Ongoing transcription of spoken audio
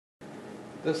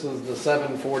This is the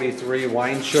 743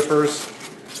 wine shippers.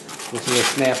 This is a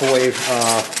snap-away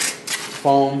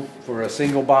foam for a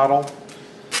single bottle.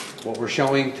 What we're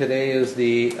showing today is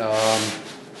the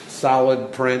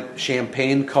solid print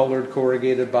champagne colored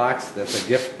corrugated box. That's a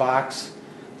gift box.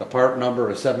 The part number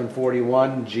is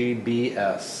 741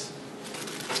 GBS.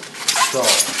 So,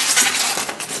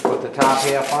 put the top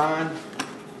half on,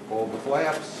 fold the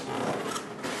flaps,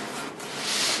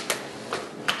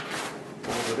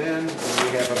 fold it in, and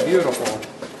we have a beautiful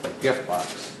gift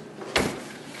box.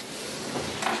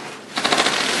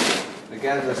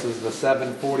 Again, this is the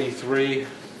 743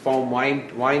 foam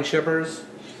wine shippers.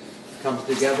 Comes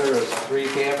together as 3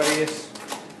 cavities.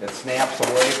 It snaps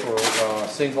away for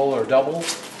single or double.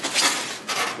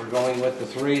 We're going with the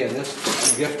 3 in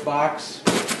this gift box.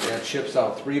 That ships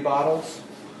out 3 bottles.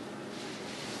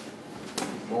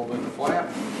 Fold in the flap.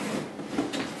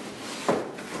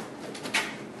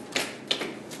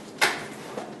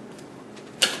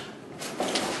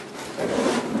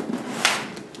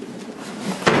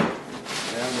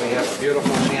 And we have a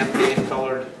beautiful champagne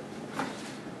colored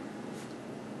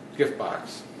gift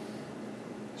box.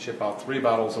 Ship out 3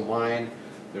 bottles of wine.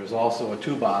 There's also a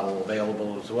 2 bottle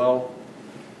available as well.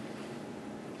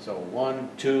 So 1,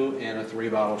 2, and a 3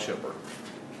 bottle shipper.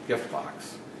 Gift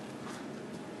box.